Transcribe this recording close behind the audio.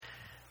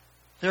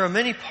There are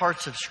many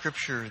parts of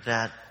Scripture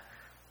that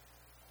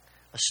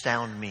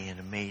astound me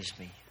and amaze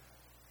me.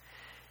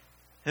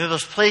 There are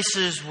those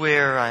places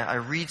where I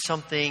read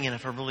something, and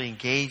if I'm really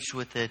engaged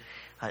with it,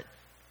 I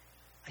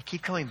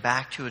keep coming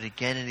back to it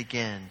again and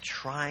again,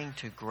 trying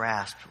to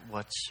grasp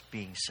what's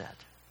being said.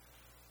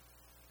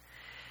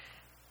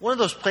 One of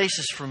those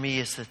places for me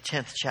is the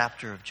 10th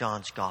chapter of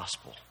John's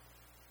Gospel.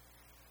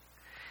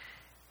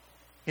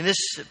 In this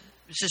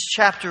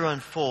chapter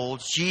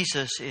unfolds,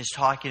 Jesus is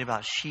talking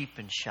about sheep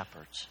and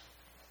shepherds.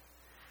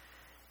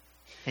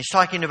 He's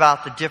talking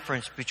about the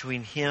difference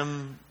between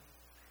him,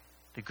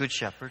 the good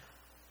shepherd,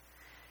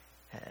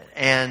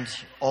 and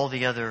all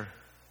the other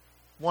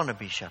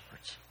wannabe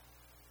shepherds.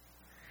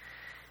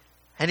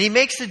 And he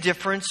makes the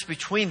difference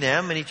between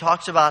them, and he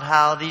talks about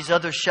how these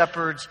other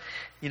shepherds,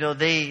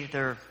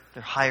 they're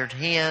hired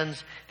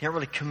hands. They aren't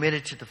really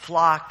committed to the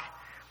flock.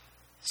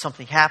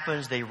 Something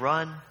happens, they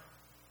run.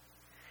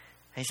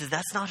 And he says,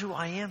 that's not who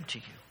I am to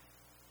you.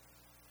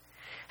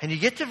 And you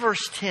get to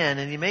verse 10,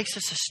 and he makes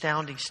this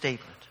astounding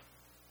statement.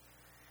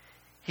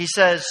 He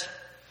says,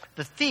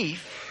 the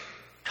thief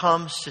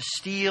comes to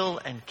steal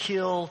and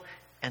kill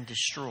and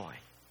destroy.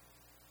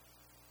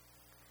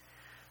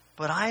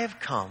 But I have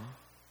come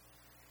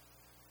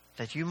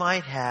that you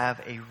might have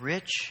a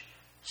rich,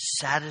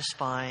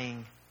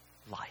 satisfying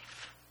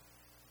life.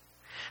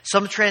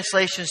 Some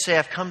translations say,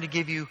 I've come to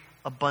give you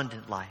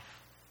abundant life.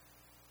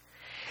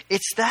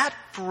 It's that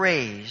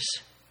phrase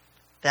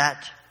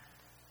that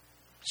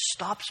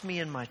stops me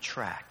in my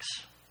tracks.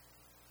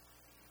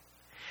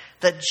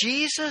 That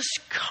Jesus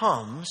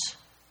comes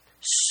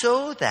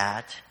so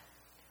that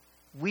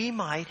we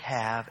might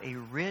have a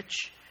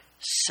rich,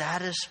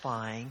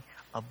 satisfying,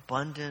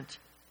 abundant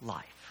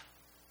life.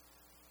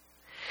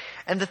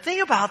 And the thing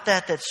about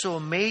that that's so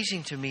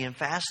amazing to me and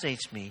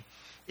fascinates me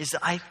is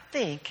that I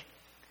think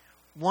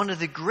one of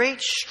the great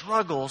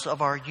struggles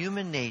of our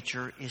human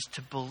nature is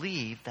to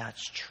believe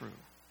that's true.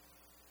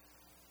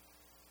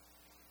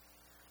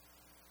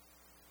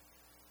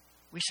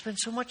 We spend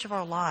so much of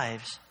our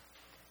lives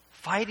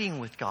fighting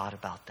with God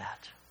about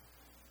that.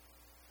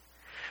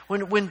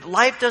 When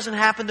life doesn't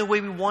happen the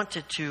way we want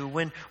it to,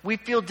 when we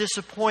feel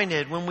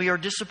disappointed, when we are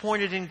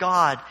disappointed in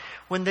God,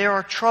 when there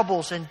are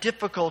troubles and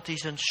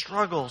difficulties and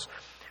struggles,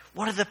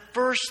 one of the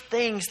first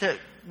things that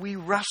we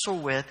wrestle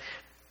with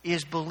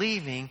is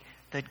believing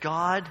that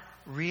God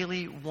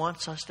really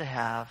wants us to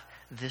have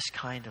this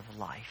kind of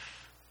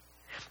life.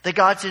 That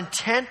God's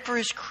intent for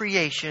His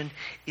creation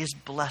is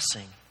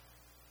blessing.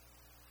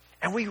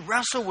 And we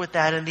wrestle with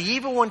that, and the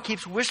evil one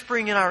keeps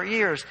whispering in our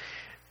ears,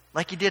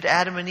 like he did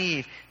Adam and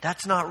Eve,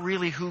 that's not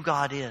really who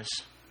God is.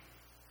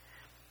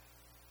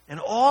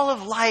 And all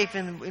of life,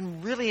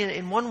 and really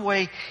in one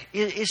way,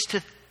 is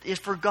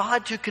for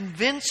God to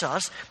convince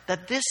us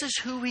that this is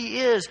who He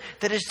is,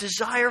 that His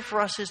desire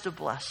for us is to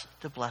bless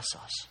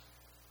us.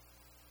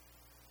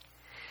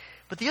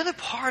 But the other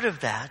part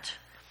of that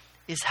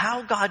is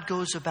how God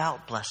goes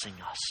about blessing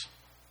us.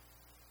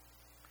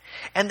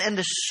 And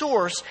the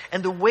source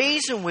and the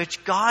ways in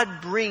which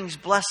God brings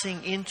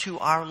blessing into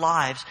our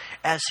lives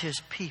as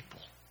His people.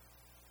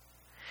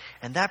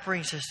 And that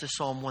brings us to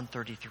Psalm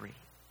 133.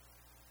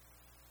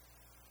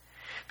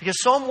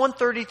 Because Psalm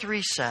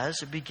 133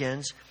 says, it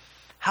begins,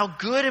 how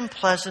good and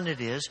pleasant it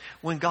is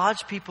when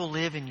God's people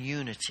live in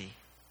unity.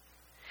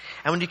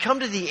 And when you come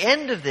to the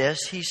end of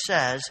this, he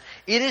says,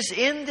 it is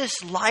in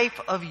this life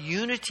of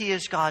unity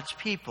as God's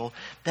people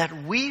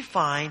that we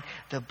find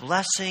the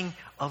blessing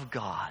of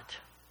God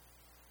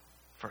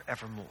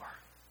forevermore.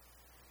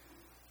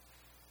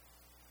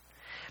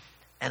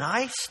 And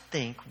I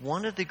think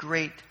one of the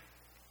great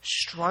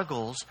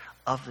struggles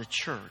of the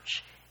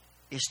church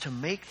is to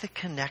make the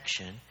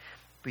connection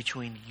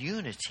between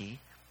unity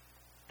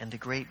and the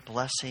great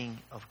blessing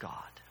of God.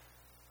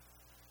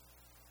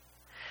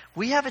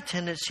 We have a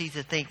tendency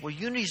to think, well,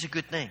 unity is a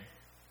good thing.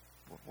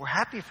 We're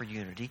happy for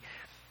unity.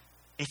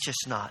 It's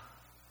just not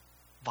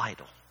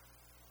vital.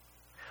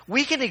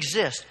 We can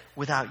exist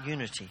without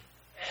unity.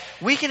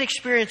 We can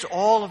experience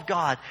all of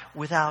God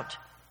without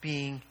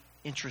being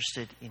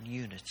interested in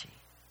unity.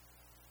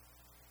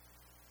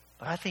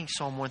 But I think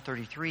Psalm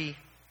 133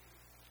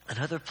 and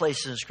other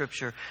places in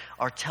Scripture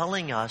are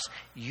telling us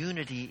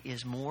unity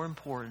is more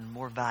important,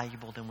 more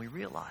valuable than we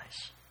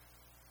realize.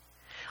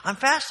 I'm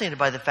fascinated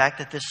by the fact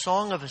that this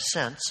song of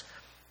ascents,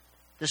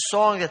 this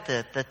song that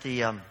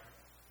the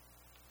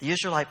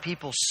Israelite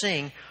people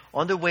sing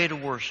on their way to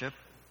worship,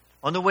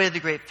 on their way to the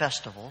great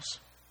festivals,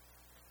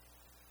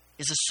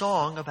 is a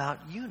song about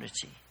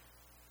unity.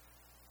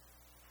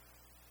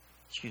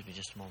 Excuse me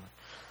just a moment.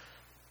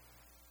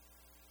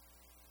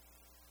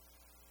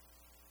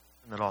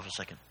 Turn that off a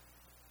second.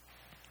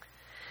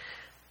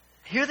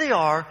 Here they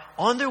are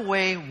on their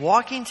way,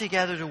 walking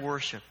together to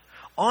worship,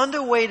 on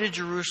their way to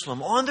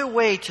Jerusalem, on their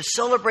way to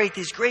celebrate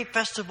this great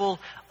festival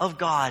of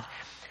God,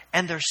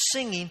 and they're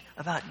singing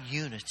about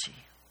unity.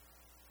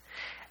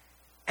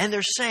 And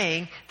they're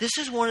saying, this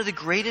is one of the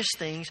greatest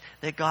things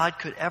that God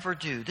could ever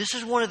do. This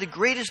is one of the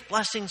greatest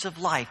blessings of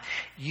life,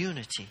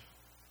 unity.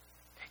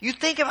 You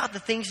think about the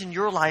things in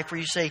your life where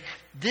you say,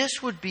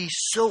 this would be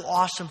so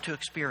awesome to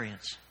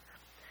experience.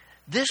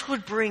 This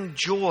would bring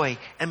joy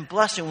and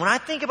blessing. When I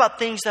think about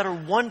things that are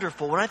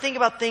wonderful, when I think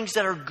about things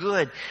that are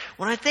good,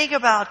 when I think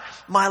about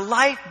my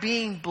life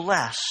being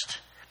blessed,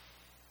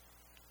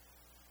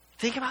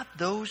 think about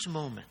those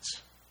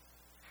moments.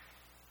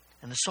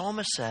 And the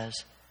psalmist says,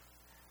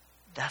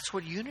 that's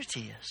what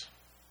unity is.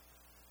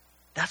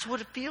 That's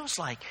what it feels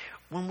like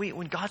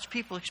when God's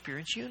people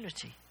experience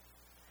unity.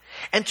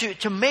 And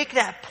to make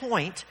that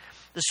point,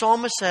 the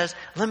psalmist says,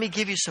 let me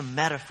give you some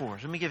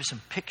metaphors. Let me give you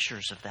some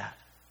pictures of that.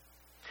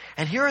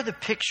 And here are the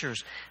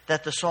pictures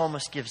that the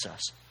psalmist gives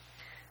us.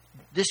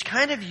 This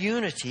kind of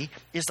unity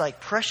is like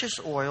precious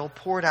oil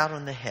poured out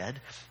on the head,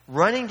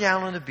 running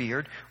down on the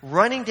beard,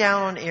 running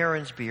down on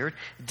Aaron's beard,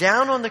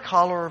 down on the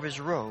collar of his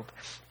robe.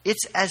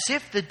 It's as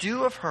if the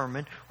dew of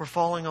Hermon were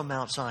falling on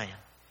Mount Zion.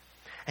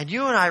 And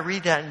you and I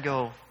read that and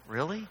go,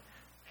 really?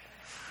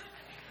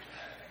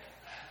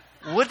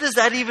 What does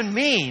that even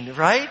mean,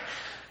 right?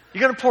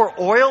 You're going to pour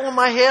oil on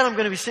my head? I'm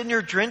going to be sitting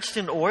here drenched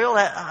in oil?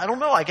 I don't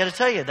know. I got to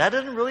tell you, that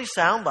doesn't really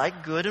sound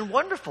like good and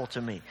wonderful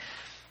to me.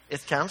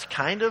 It sounds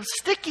kind of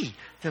sticky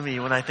to me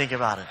when I think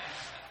about it.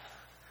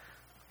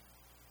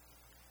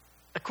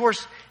 Of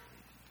course,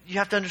 you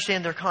have to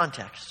understand their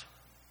context.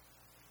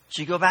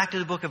 So you go back to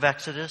the book of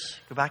Exodus,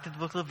 go back to the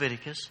book of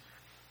Leviticus.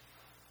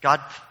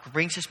 God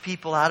brings his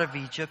people out of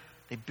Egypt.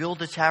 They build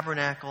the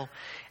tabernacle.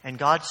 And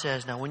God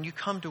says, now when you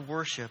come to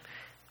worship,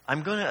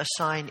 I'm going to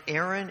assign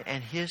Aaron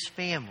and his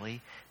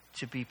family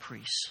to be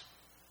priests.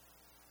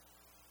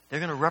 They're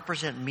going to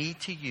represent me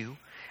to you,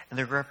 and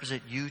they're going to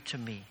represent you to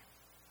me.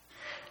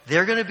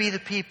 They're going to be the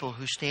people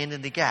who stand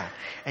in the gap.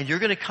 And you're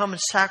going to come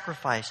and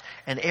sacrifice.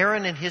 And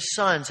Aaron and his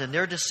sons and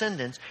their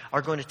descendants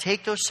are going to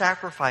take those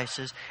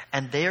sacrifices,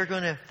 and they're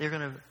going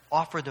to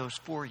offer those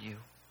for you.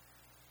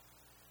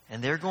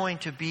 And they're going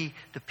to be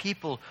the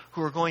people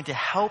who are going to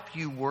help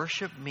you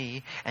worship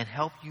me and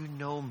help you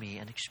know me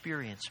and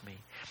experience me.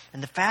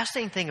 And the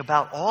fascinating thing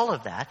about all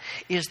of that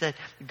is that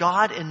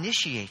God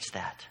initiates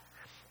that.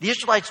 The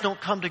Israelites don't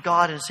come to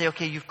God and say,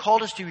 okay, you've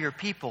called us to be your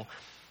people.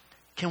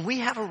 Can we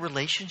have a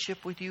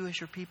relationship with you as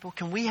your people?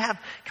 Can we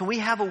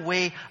have a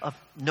way of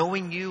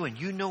knowing you and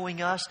you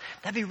knowing us?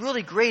 That'd be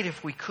really great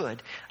if we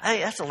could.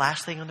 That's the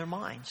last thing on their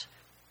minds.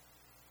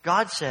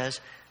 God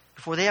says,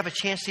 before they have a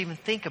chance to even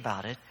think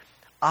about it,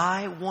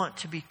 I want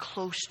to be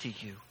close to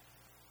you.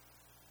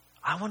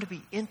 I want to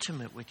be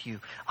intimate with you.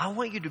 I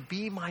want you to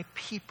be my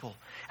people.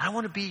 I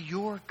want to be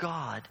your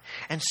God.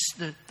 And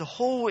the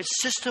whole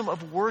system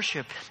of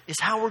worship is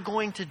how we're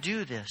going to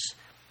do this.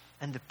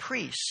 And the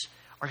priests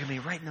are going to be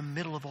right in the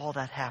middle of all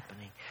that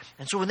happening.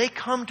 And so when they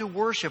come to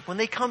worship, when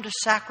they come to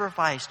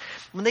sacrifice,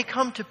 when they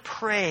come to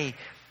pray,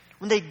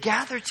 when they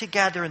gather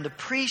together and the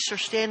priests are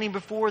standing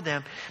before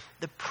them,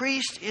 the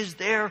priest is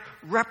there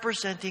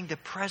representing the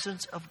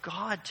presence of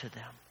God to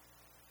them.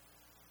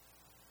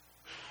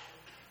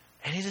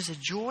 And it is a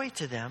joy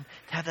to them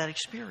to have that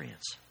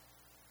experience.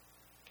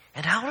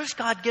 And how does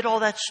God get all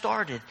that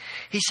started?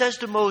 He says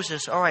to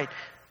Moses, all right,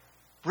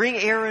 bring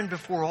Aaron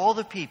before all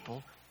the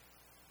people,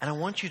 and I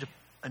want you to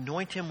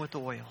anoint him with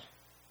oil.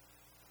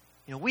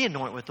 You know, we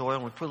anoint with oil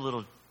and we put a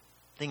little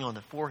thing on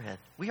the forehead.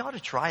 We ought to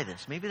try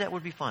this. Maybe that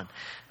would be fun.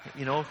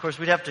 You know, of course,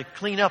 we'd have to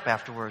clean up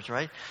afterwards,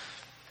 right?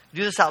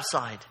 Do this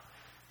outside.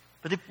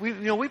 But if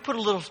we put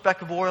a little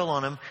speck of oil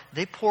on him.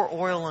 They pour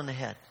oil on the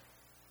head.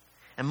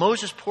 And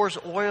Moses pours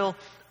oil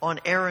on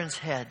Aaron's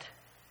head.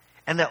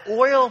 And the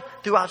oil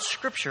throughout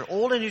Scripture,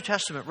 Old and New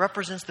Testament,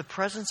 represents the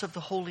presence of the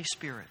Holy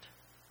Spirit.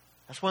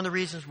 That's one of the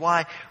reasons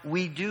why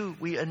we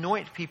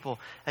anoint people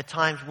at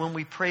times when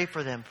we pray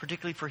for them,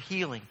 particularly for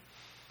healing.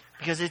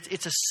 Because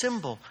it's a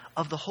symbol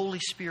of the Holy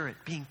Spirit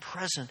being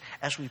present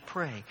as we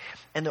pray.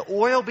 And the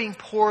oil being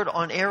poured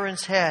on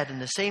Aaron's head, and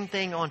the same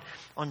thing on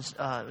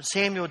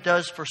Samuel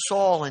does for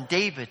Saul and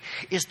David,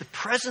 is the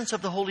presence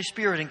of the Holy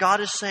Spirit. And God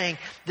is saying,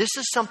 this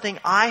is something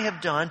I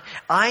have done.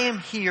 I am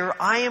here.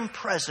 I am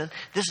present.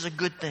 This is a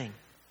good thing.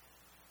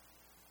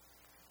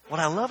 What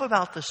I love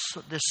about this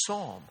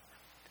psalm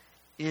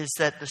is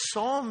that the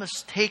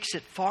psalmist takes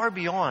it far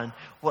beyond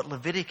what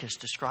Leviticus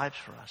describes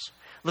for us.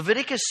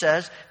 Leviticus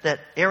says that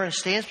Aaron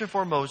stands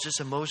before Moses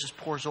and Moses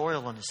pours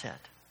oil on his head.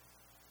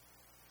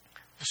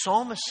 The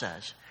psalmist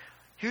says,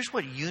 here's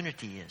what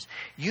unity is.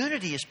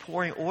 Unity is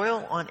pouring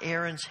oil on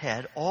Aaron's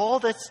head, all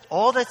that's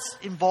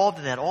involved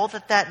in that, all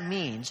that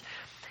means.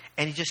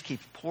 And he just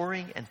keeps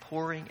pouring and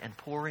pouring and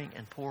pouring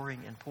and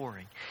pouring and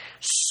pouring.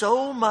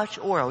 So much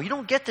oil. You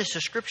don't get this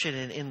description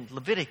in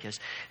Leviticus.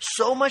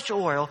 So much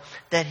oil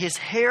that his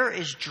hair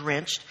is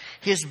drenched,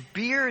 his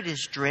beard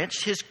is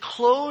drenched, his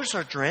clothes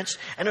are drenched,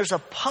 and there's a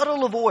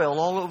puddle of oil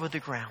all over the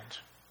ground.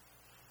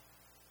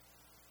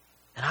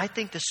 And I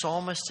think the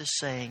psalmist is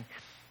saying,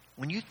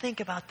 when you think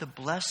about the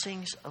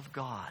blessings of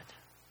God,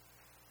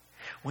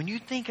 when you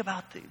think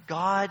about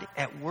God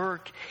at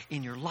work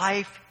in your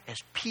life, as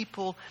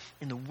people,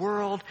 in the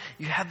world,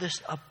 you have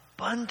this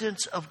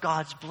abundance of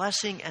God's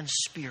blessing and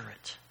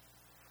Spirit.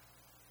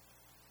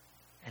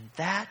 And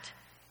that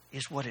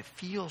is what it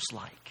feels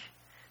like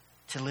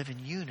to live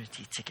in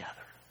unity together.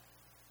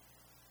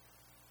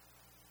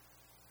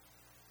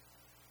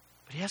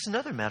 But he has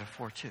another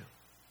metaphor too.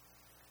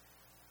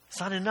 It's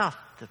not enough,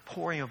 the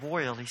pouring of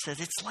oil. He says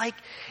it's like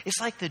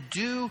the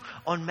dew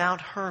on Mount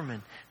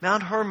Hermon.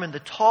 Mount Hermon, the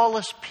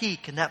tallest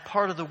peak in that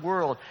part of the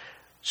world,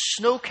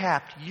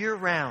 snow-capped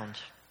year-round.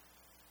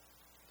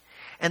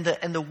 And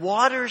the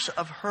waters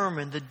of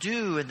Hermon, the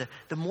dew and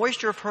the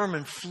moisture of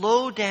Hermon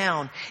flow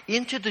down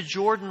into the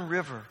Jordan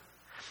River.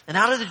 And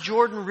out of the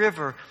Jordan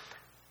River,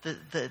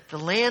 the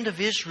land of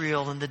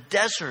Israel and the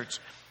deserts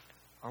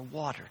are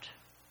watered.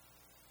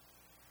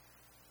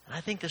 And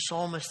I think the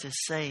psalmist is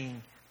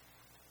saying,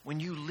 when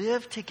you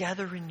live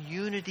together in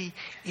unity,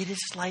 it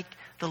is like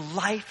the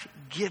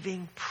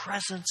life-giving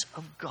presence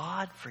of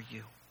God for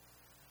you.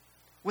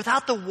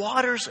 Without the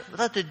waters,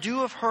 without the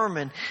dew of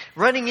Hermon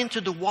running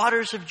into the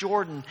waters of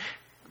Jordan,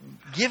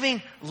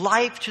 giving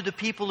life to the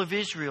people of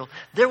Israel,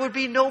 there would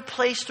be no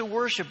place to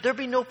worship. There would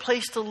be no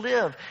place to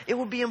live. It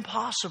would be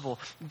impossible.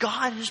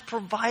 God has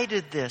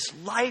provided this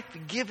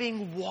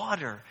life-giving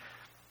water.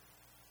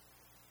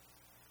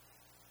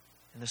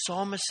 And the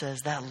psalmist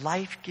says that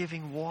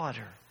life-giving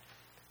water,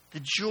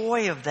 the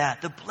joy of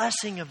that, the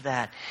blessing of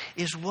that,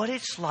 is what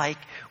it's like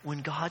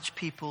when God's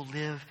people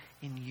live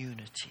in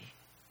unity.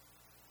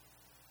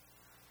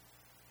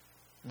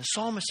 And the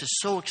psalmist is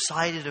so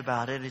excited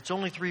about it. It's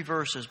only 3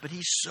 verses, but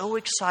he's so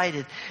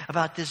excited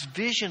about this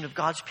vision of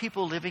God's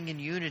people living in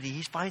unity.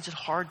 He finds it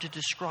hard to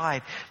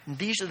describe. And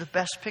these are the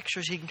best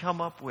pictures he can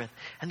come up with.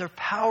 And they're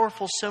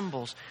powerful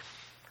symbols.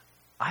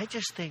 I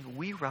just think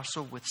we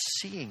wrestle with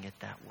seeing it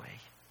that way.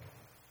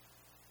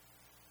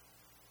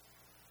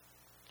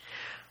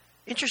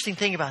 Interesting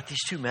thing about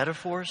these 2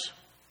 metaphors,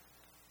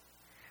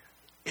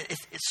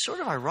 it's sort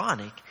of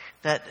ironic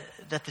that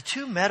the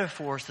 2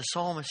 metaphors the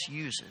psalmist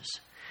uses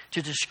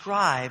to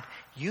describe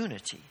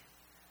unity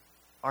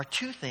are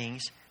 2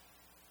 things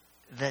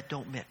that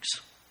don't mix.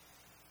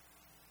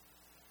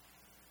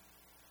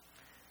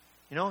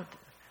 You know,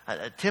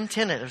 Tim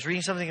Tennant, I was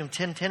reading something from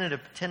Tim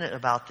Tennant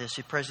about this,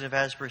 the president of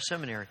Asbury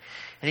Seminary,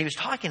 and he was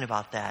talking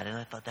about that, and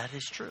I thought that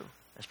is true.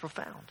 That's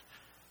profound.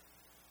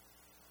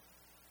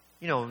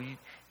 You know,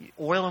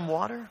 oil and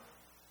water,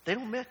 they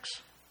don't mix.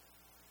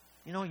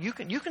 You know, you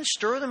can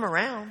stir them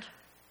around.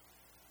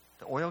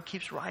 The oil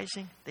keeps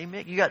rising. They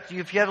mix.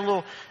 If you have a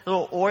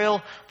little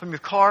oil from your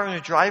car in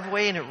your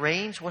driveway and it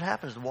rains, what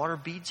happens? The water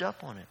beads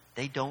up on it.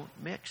 They don't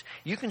mix.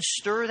 You can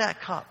stir that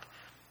cup,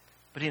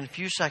 but in a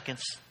few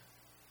seconds,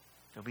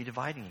 they'll be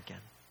dividing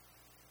again.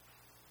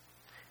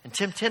 And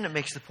Tim Tennant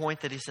makes the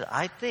point that he said,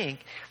 I think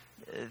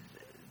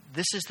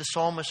this is the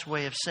psalmist's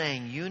way of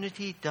saying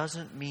unity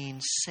doesn't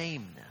mean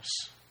sameness.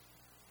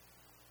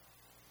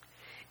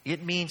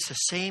 It means the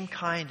same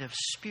kind of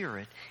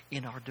spirit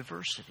in our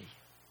diversity.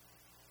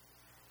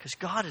 Because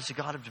God is a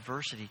God of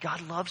diversity.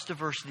 God loves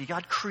diversity.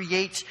 God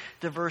creates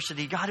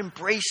diversity. God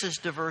embraces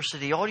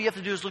diversity. All you have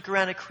to do is look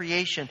around at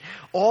creation.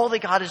 All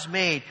that God has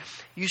made,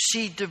 you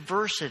see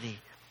diversity.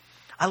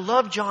 I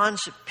love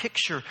John's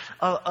picture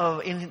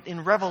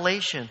in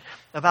Revelation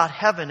about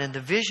heaven and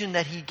the vision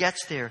that he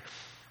gets there.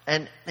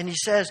 And he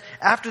says,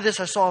 after this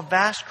I saw a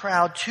vast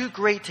crowd, too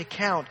great to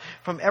count,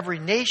 from every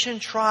nation,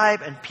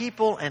 tribe, and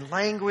people and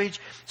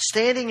language,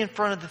 standing in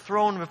front of the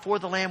throne before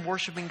the Lamb,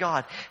 worshiping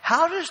God.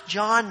 How does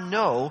John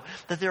know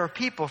that there are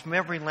people from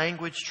every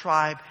language,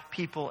 tribe,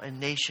 people, and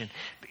nation?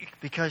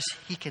 Because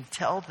he can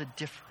tell the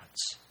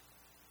difference.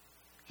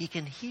 He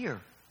can hear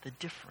the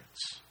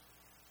difference.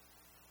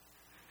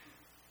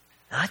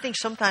 And I think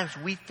sometimes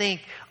we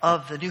think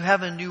of the new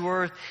heaven, new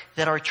earth,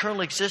 that our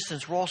eternal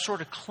existence, we're all sort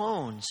of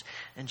clones.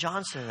 And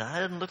John says, that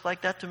doesn't look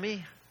like that to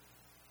me.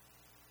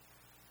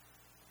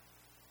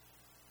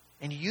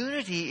 And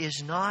unity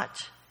is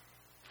not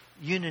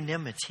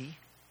unanimity,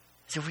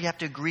 as if we have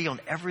to agree on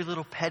every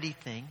little petty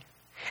thing.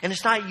 And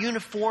it's not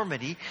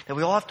uniformity, that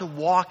we all have to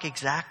walk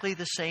exactly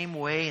the same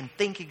way and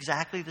think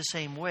exactly the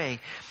same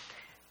way.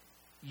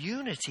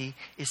 Unity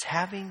is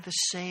having the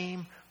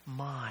same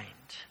mind.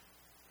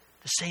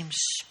 The same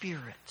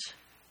spirit.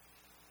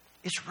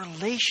 It's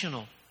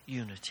relational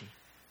unity.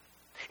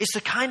 It's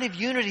the kind of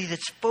unity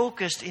that's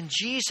focused in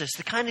Jesus,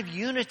 the kind of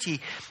unity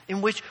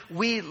in which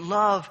we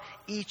love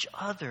each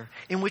other,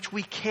 in which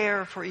we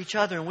care for each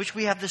other, in which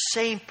we have the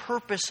same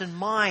purpose in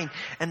mind,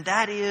 and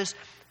that is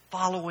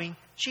following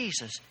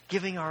Jesus,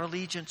 giving our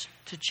allegiance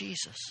to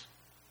Jesus.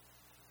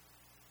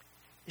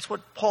 It's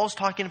what Paul's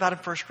talking about in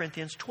 1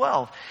 Corinthians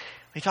 12.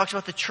 He talks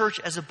about the church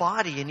as a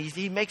body, and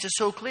he makes it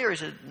so clear. He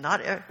said,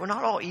 we're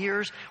not all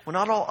ears, we're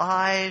not all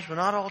eyes, we're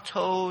not all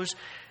toes,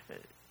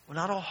 we're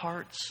not all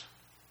hearts.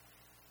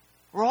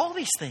 We're all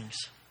these things.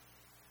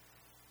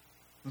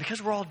 And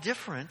because we're all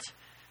different,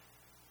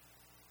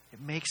 it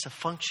makes a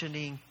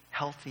functioning,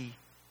 healthy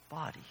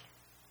body.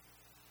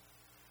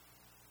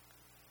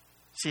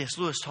 C.S.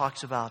 Lewis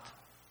talks about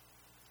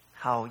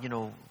how,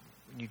 when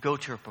you go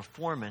to a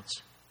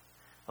performance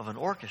of an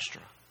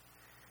orchestra,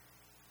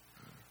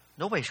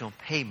 nobody's going to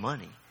pay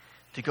money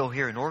to go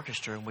hear an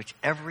orchestra in which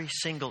every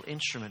single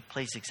instrument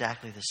plays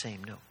exactly the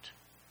same note.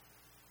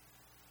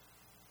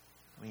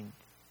 I mean,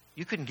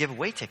 You couldn't give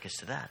away tickets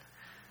to that.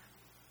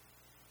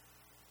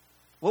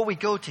 What we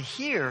go to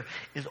hear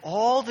is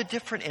all the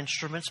different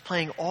instruments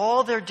playing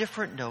all their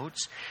different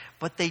notes,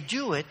 but they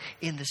do it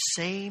in the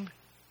same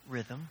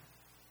rhythm.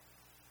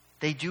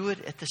 They do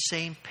it at the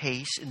same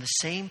pace, in the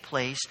same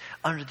place,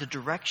 under the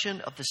direction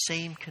of the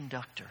same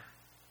conductor.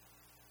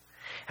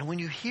 And when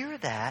you hear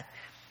that,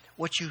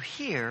 what you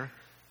hear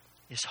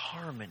is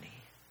harmony.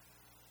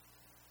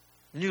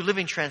 The New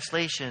Living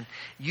Translation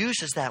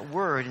uses that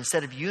word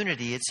instead of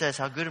unity. It says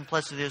how good and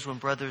pleasant it is when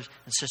brothers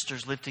and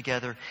sisters live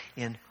together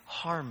in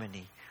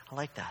harmony. I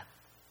like that.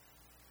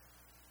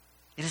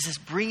 It is this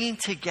bringing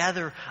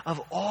together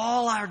of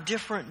all our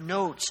different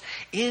notes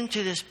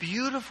into this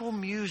beautiful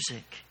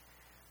music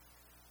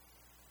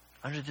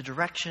under the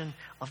direction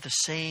of the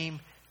same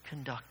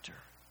conductor.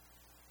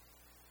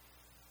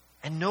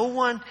 And no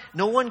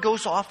one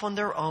goes off on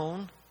their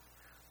own.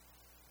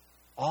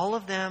 All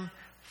of them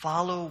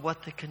follow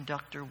what the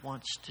conductor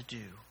wants to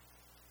do.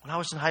 When I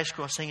was in high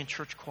school, I sang in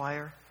church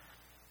choir.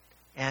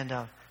 And,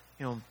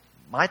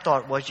 my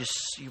thought was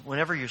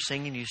whenever you're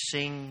singing, you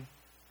sing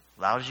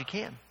loud as you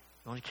can.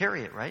 You want to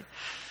carry it, right?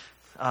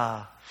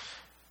 Want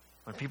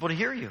people to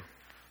hear you.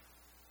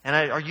 And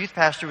our youth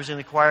pastor was in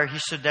the choir. He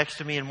stood next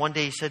to me, and one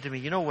day he said to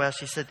me, Wes,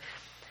 he said,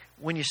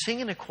 when you sing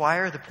in a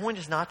choir, the point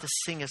is not to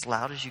sing as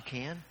loud as you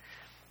can.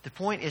 The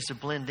point is to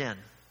blend in.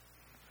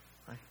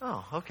 Like,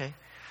 oh, okay.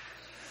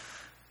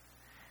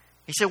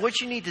 He said, what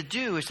you need to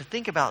do is to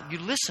think about, you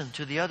listen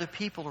to the other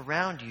people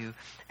around you,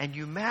 and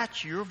you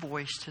match your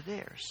voice to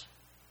theirs.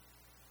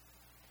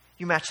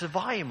 You match the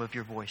volume of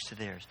your voice to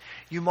theirs.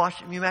 You match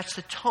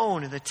the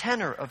tone and the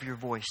tenor of your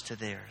voice to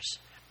theirs.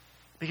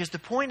 Because the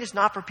point is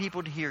not for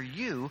people to hear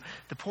you.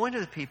 The point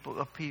of the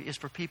people is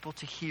for people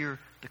to hear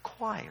the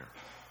choir.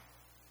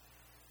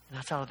 And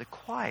that's out of the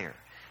choir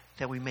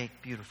that we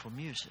make beautiful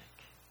music.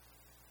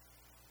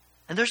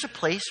 And there's a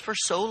place for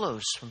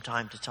solos from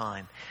time to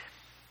time.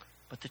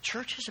 But the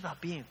church is about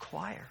being a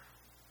choir.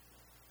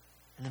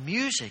 And the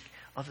music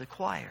of the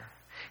choir.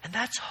 And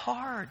that's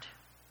hard.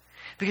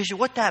 Because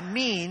what that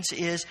means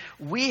is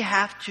we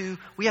have to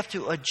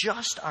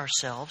adjust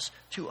ourselves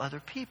to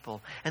other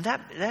people. And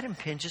that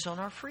impinges on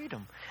our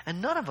freedom.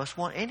 And none of us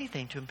want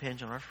anything to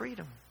impinge on our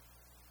freedom.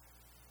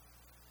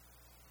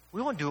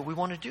 We want to do what we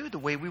want to do the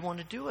way we want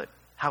to do it.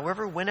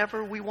 However,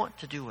 whenever we want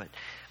to do it.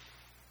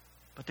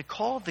 But the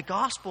call of the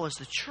gospel as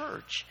the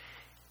church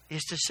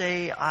is to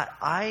say,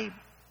 I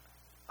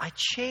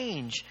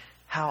change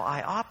how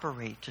I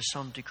operate to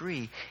some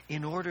degree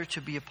in order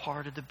to be a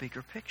part of the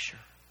bigger picture.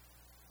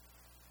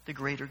 The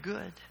greater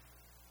good.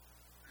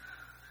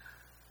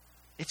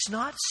 It's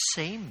not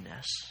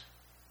sameness.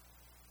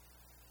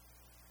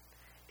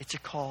 It's a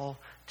call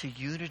to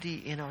unity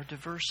in our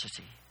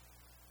diversity.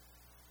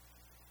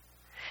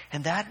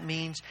 And that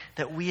means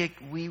that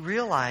we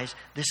realize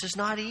this is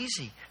not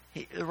easy.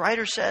 The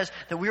writer says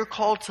that we are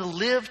called to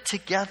live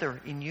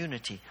together in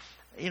unity.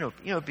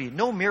 It'd be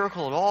no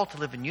miracle at all to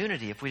live in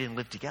unity if we didn't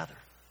live together.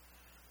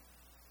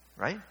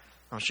 Right?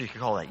 I'm sure you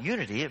could call that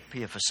unity. It'd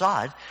be a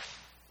facade.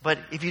 But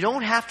if you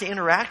don't have to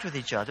interact with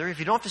each other, if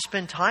you don't have to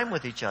spend time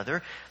with each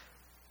other,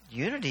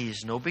 unity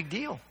is no big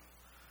deal.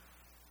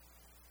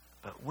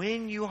 But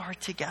when you are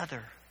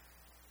together,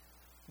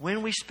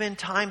 when we spend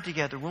time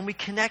together, when we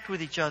connect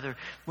with each other,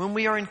 when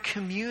we are in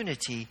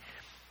community,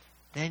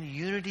 then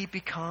unity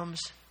becomes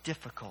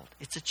difficult.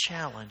 It's a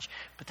challenge.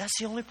 But that's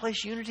the only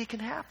place unity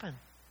can happen.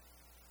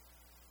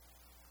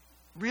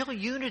 Real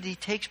unity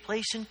takes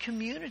place in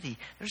community.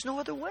 There's no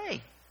other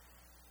way.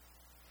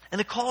 And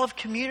the call of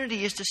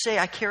community is to say,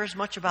 I care as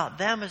much about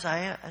them as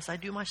I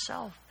do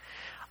myself.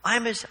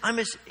 I'm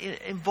as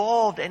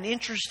involved and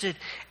interested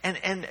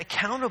and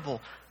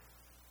accountable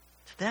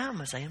to them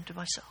as I am to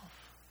myself.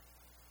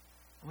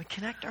 When we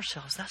connect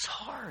ourselves, that's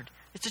hard.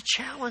 It's a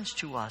challenge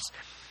to us.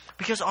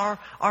 Because our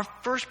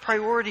first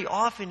priority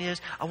often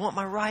is, I want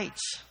my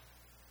rights.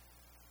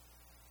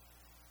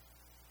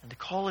 And the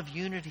call of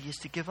unity is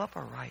to give up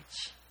our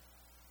rights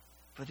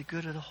for the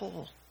good of the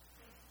whole.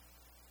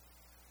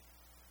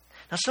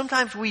 Now,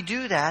 sometimes we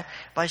do that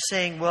by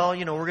saying, well,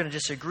 we're going to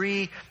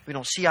disagree. We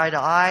don't see eye to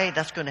eye.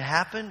 That's going to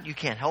happen. You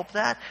can't help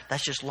that.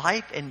 That's just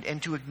life.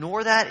 And to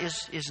ignore that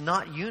is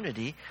not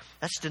unity.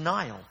 That's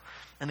denial.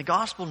 And the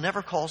gospel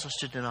never calls us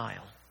to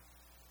denial.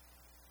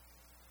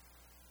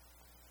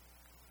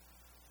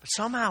 But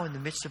somehow in the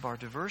midst of our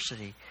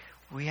diversity,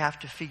 we have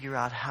to figure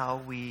out how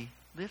we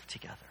live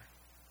together.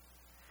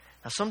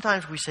 Now,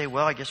 sometimes we say,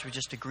 well, I guess we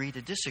just agree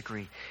to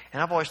disagree.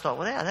 And I've always thought,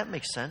 well, yeah, that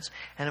makes sense.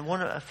 And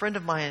a friend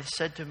of mine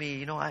said to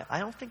me, I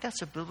don't think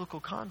that's a biblical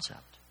concept.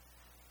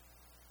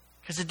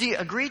 Because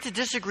agree to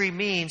disagree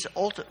means,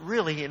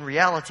 really, in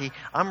reality,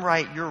 I'm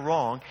right, you're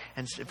wrong.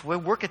 And if we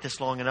work at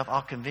this long enough,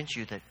 I'll convince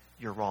you that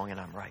you're wrong and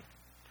I'm right.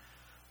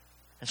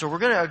 And so we're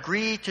going to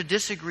agree to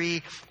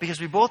disagree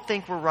because we both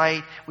think we're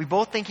right, we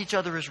both think each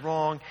other is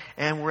wrong,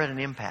 and we're at an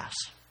impasse.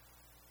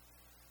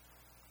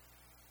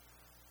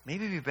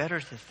 Maybe it'd be better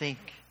to think,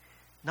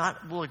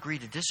 not we'll agree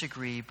to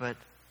disagree, but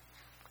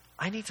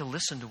I need to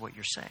listen to what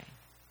you're saying.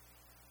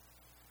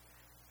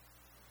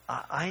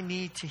 I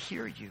need to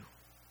hear you.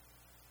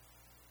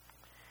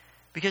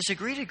 Because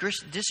agree to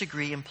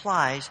disagree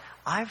implies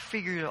I've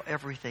figured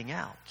everything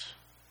out.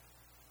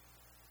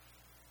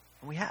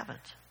 And we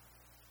haven't.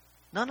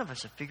 None of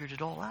us have figured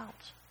it all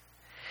out.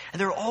 And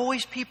there are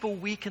always people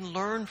we can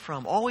learn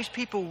from, always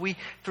people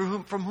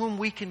from whom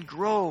we can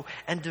grow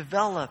and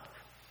develop.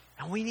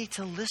 And we need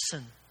to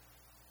listen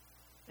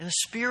in a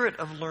spirit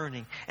of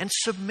learning and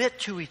submit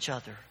to each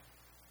other.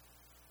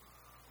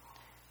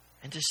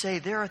 And to say,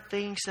 there are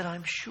things that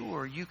I'm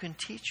sure you can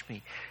teach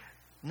me.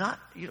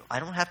 I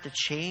don't have to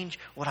change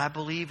what I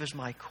believe is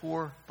my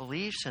core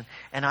beliefs,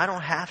 and I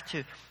don't have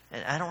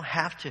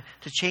to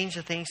change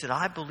the things that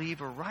I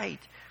believe are right.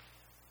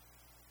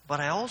 But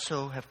I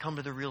also have come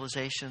to the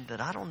realization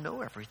that I don't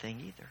know everything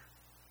either.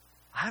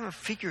 I haven't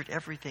figured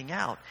everything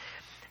out.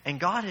 And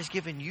God has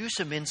given you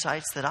some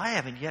insights that I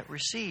haven't yet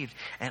received.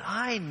 And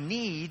I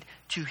need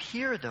to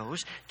hear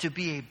those to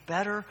be a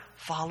better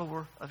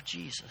follower of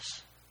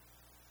Jesus.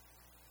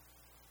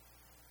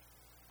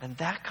 And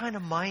that kind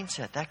of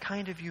mindset, that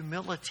kind of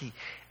humility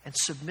and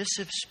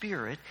submissive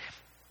spirit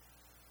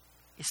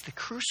is the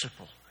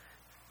crucible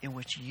in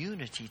which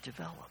unity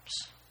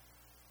develops.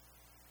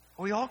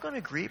 Are we all going to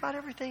agree about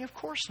everything? Of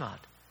course not.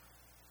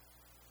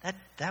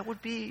 That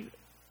would be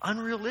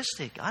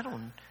unrealistic. I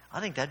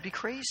think that'd be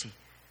crazy.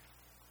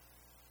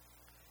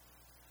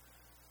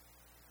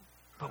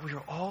 But we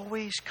are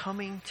always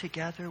coming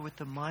together with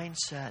the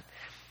mindset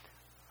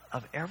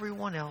of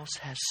everyone else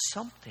has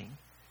something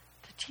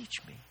to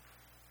teach me.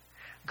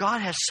 God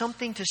has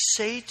something to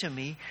say to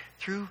me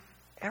through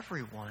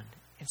everyone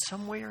in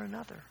some way or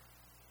another.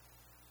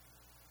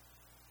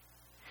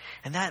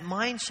 And that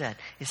mindset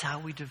is how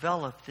we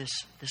develop this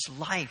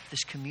life,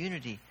 this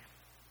community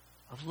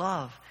of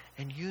love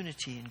and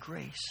unity and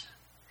grace.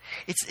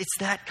 It's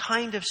that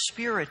kind of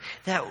spirit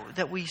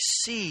that we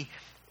see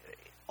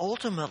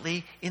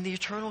ultimately in the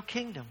eternal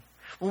kingdom.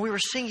 When we were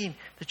singing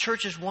The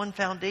Church is One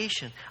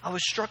Foundation, I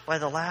was struck by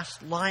the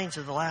last lines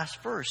of the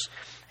last verse.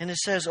 And it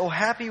says, "O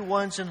happy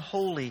ones and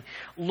holy,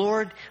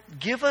 Lord,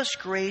 give us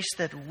grace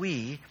that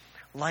we,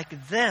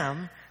 like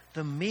them,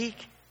 the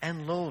meek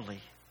and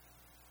lowly,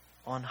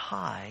 on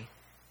high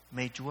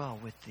may dwell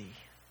with thee."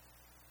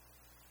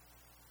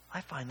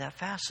 I find that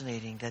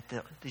fascinating, that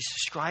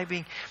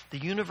describing the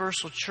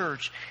universal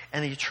church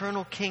and the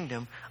eternal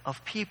kingdom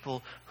of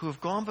people who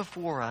have gone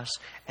before us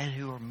and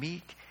who are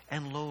meek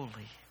and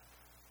lowly.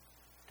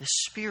 The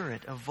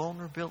spirit of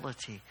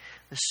vulnerability,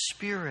 the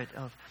spirit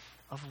of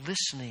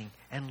listening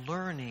and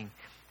learning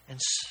and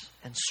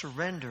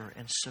surrender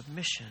and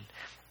submission.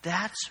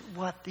 That's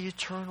what the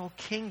eternal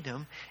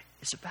kingdom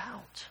is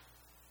about.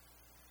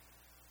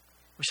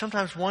 We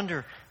sometimes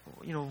wonder,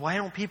 why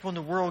don't people in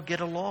the world get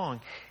along?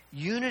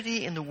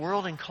 Unity in the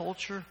world and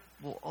culture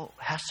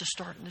has to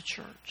start in the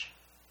church.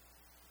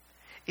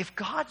 If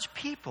God's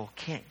people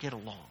can't get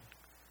along,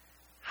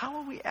 how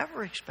will we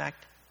ever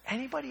expect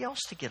anybody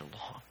else to get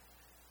along?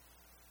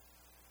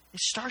 It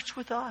starts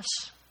with us.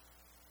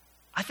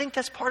 I think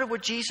that's part of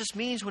what Jesus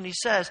means when he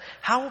says,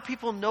 how will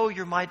people know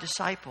you're my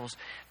disciples?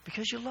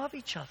 Because you love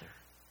each other.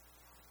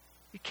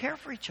 You care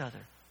for each other.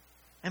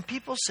 And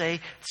people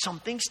say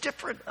something's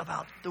different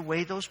about the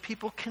way those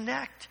people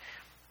connect.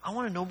 I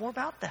want to know more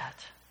about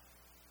that.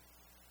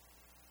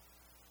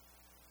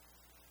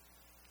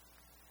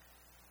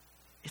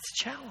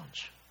 It's a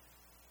challenge.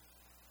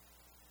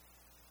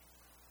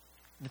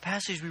 In the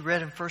passage we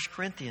read in 1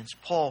 Corinthians,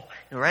 Paul,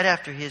 right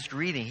after his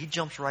greeting, he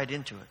jumps right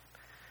into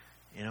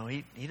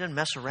it. He doesn't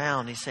mess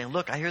around. He's saying,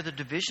 look, I hear the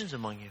divisions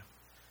among you.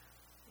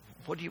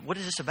 What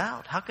is this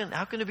about? How can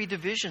there be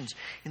divisions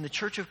in the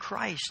church of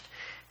Christ?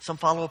 Some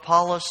follow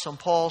Apollos, some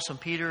Paul, some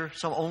Peter,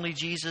 some only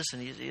Jesus.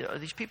 And are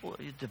these people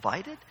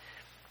divided?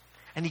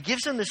 And he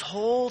gives them this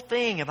whole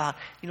thing about,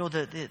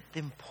 the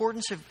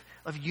importance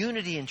of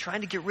unity and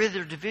trying to get rid of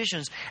their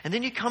divisions. And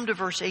then you come to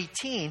verse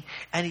 18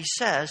 and he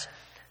says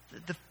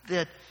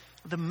that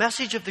the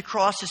message of the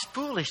cross is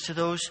foolish to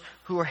those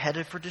who are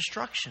headed for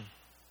destruction.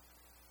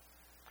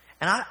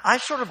 And I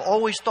sort of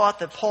always thought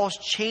that Paul's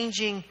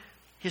changing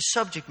his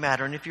subject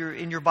matter. And if you're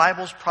in your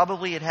Bibles,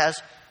 probably it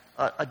has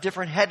a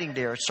different heading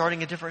there. It's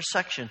starting a different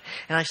section.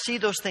 And I see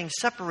those things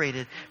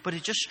separated. But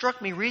it just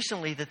struck me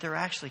recently that they're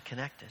actually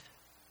connected.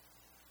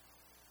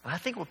 And I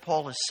think what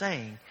Paul is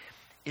saying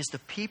is the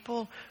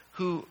people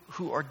who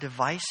are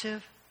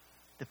divisive,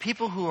 the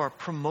people who are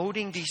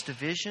promoting these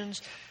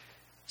divisions,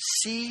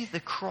 see the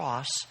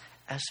cross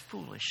as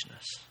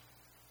foolishness.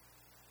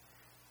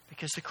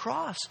 Because the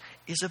cross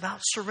is about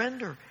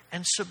surrender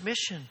and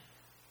submission.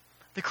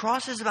 The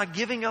cross is about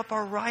giving up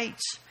our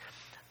rights.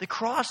 The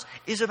cross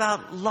is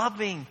about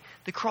loving.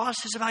 The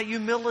cross is about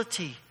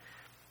humility.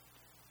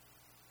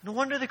 No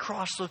wonder the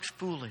cross looks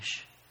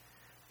foolish.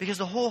 Because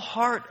the whole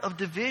heart of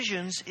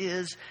divisions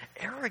is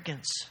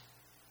arrogance.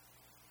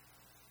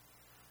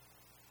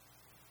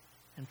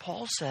 And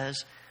Paul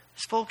says,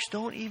 folks,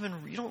 you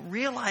don't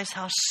realize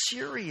how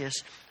serious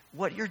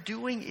what you're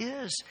doing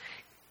is.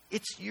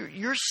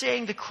 You're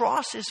saying the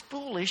cross is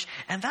foolish,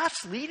 and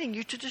that's leading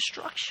you to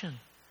destruction.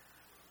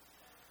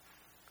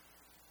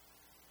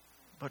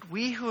 But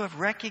we who have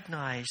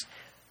recognized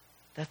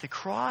that the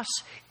cross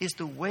is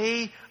the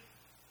way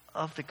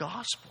of the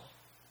gospel,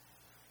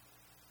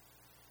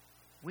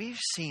 we've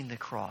seen the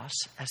cross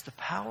as the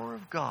power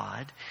of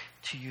God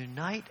to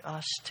unite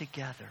us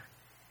together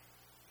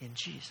in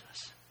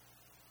Jesus.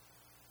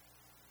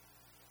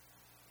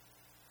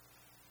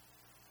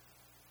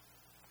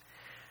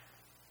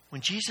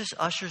 When Jesus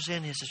ushers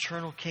in his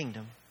eternal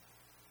kingdom,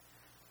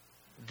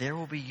 there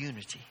will be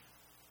unity.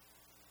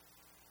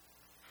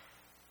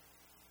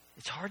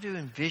 It's hard to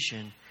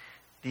envision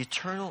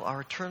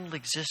our eternal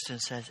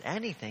existence as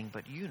anything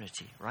but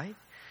unity, right?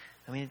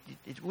 I mean,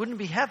 it wouldn't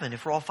be heaven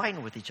if we're all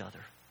fighting with each other.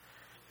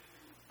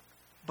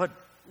 But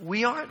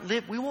we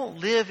won't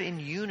live in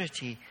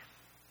unity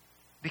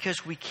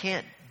because we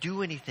can't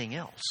do anything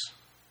else.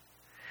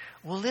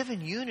 We'll live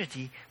in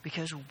unity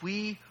because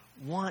we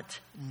want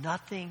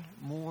nothing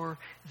more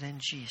than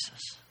Jesus.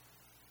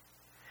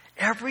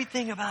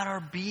 Everything about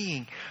our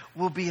being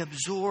will be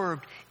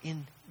absorbed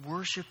in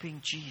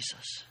worshiping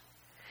Jesus.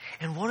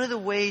 And one of the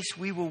ways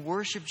we will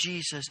worship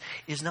Jesus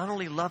is not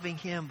only loving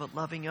him, but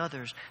loving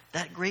others.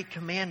 That great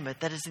commandment,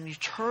 that is an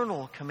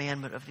eternal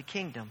commandment of the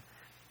kingdom.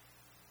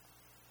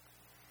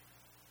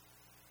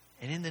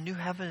 And in the new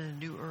heaven and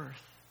new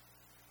earth,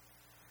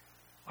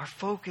 our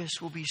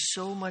focus will be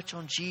so much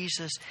on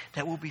Jesus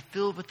that we'll be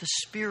filled with the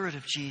Spirit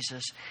of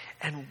Jesus,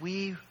 and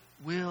we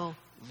will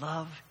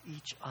love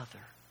each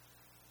other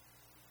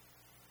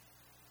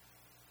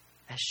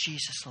as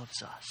Jesus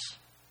loves us.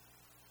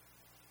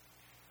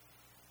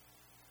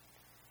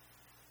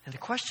 And the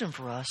question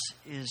for us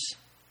is,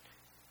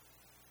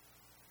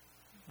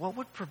 what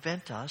would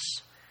prevent us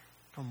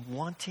from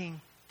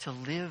wanting to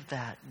live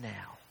that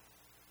now?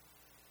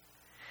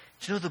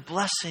 To know the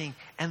blessing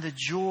and the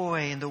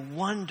joy and the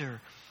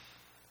wonder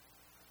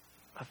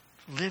of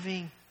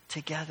living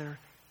together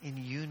in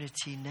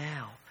unity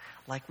now,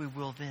 like we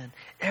will then.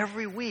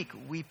 Every week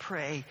we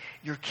pray,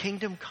 your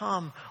kingdom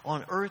come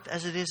on earth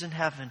as it is in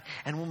heaven.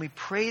 And when we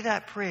pray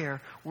that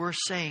prayer, we're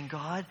saying,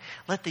 God,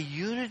 let the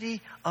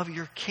unity of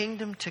your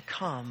kingdom to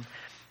come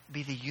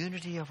be the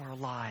unity of our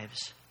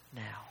lives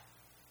now.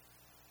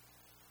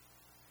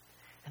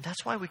 And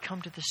that's why we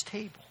come to this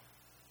table.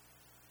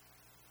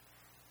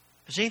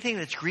 If there's anything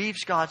that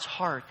grieves God's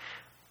heart,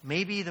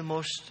 maybe the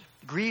most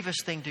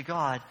grievous thing to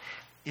God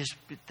is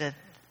that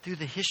through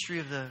the history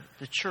of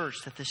the church,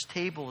 that this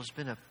table has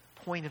been a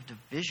point of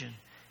division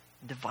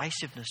and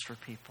divisiveness for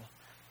people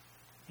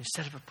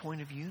instead of a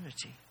point of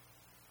unity.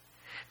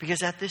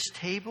 Because at this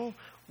table,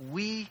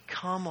 we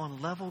come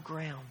on level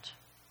ground.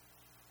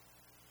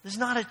 This is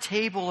not a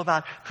table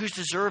about who's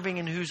deserving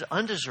and who's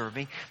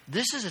undeserving.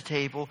 This is a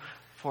table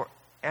for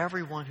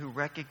everyone who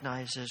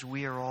recognizes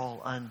we are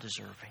all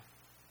undeserving.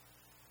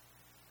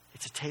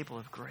 It's a table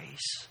of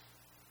grace.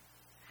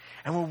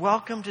 And we're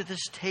welcome to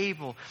this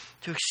table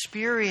to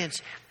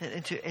experience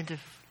and to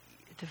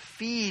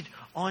feed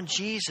on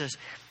Jesus,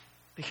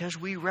 because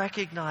we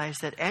recognize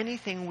that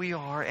anything we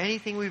are,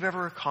 anything we've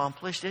ever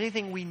accomplished,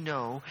 anything we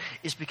know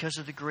is because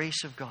of the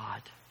grace of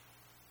God.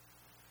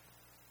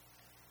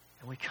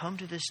 And we come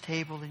to this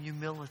table in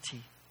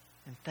humility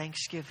and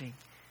thanksgiving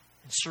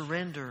and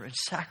surrender and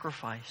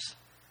sacrifice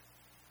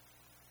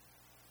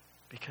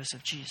because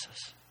of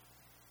Jesus.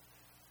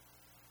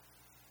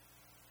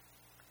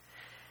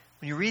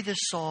 When you read this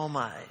psalm,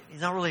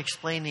 he's not really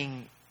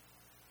explaining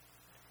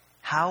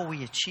how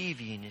we achieve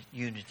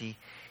unity.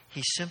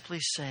 He's simply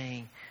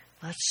saying,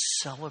 let's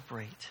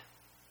celebrate.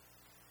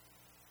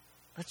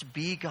 Let's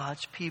be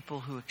God's people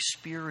who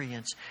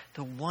experience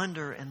the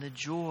wonder and the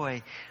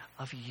joy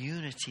of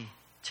unity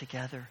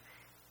together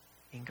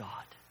in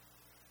God.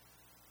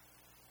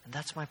 And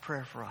that's my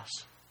prayer for us.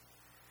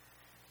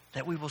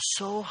 That we will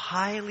so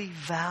highly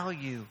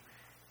value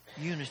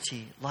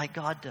unity like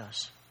God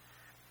does,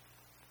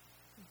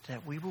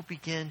 that we will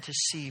begin to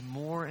see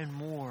more and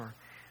more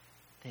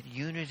that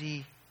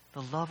unity,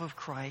 the love of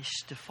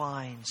Christ,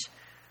 defines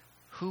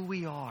who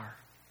we are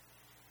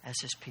as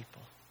his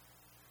people.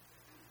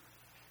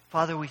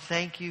 Father, we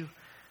thank you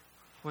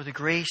for the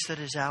grace that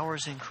is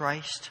ours in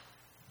Christ.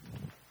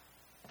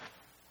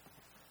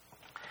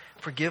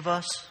 Forgive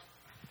us.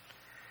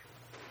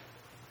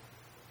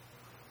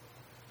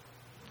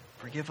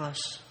 Forgive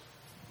us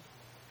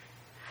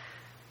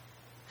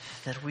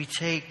that we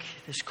take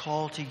this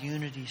call to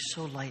unity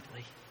so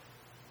lightly.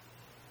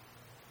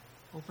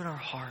 Open our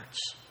hearts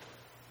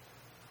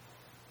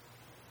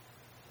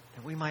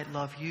that we might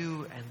love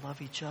you and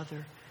love each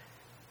other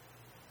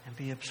and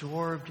be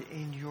absorbed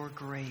in your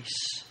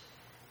grace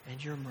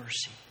and your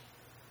mercy.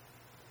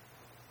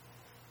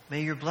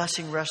 May your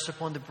blessing rest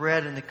upon the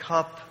bread and the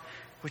cup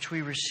which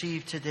we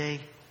receive today,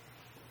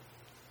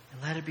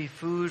 and let it be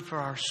food for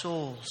our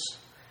souls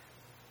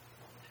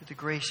through the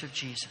grace of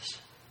Jesus,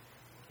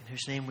 in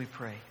whose name we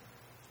pray.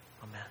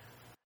 Amen.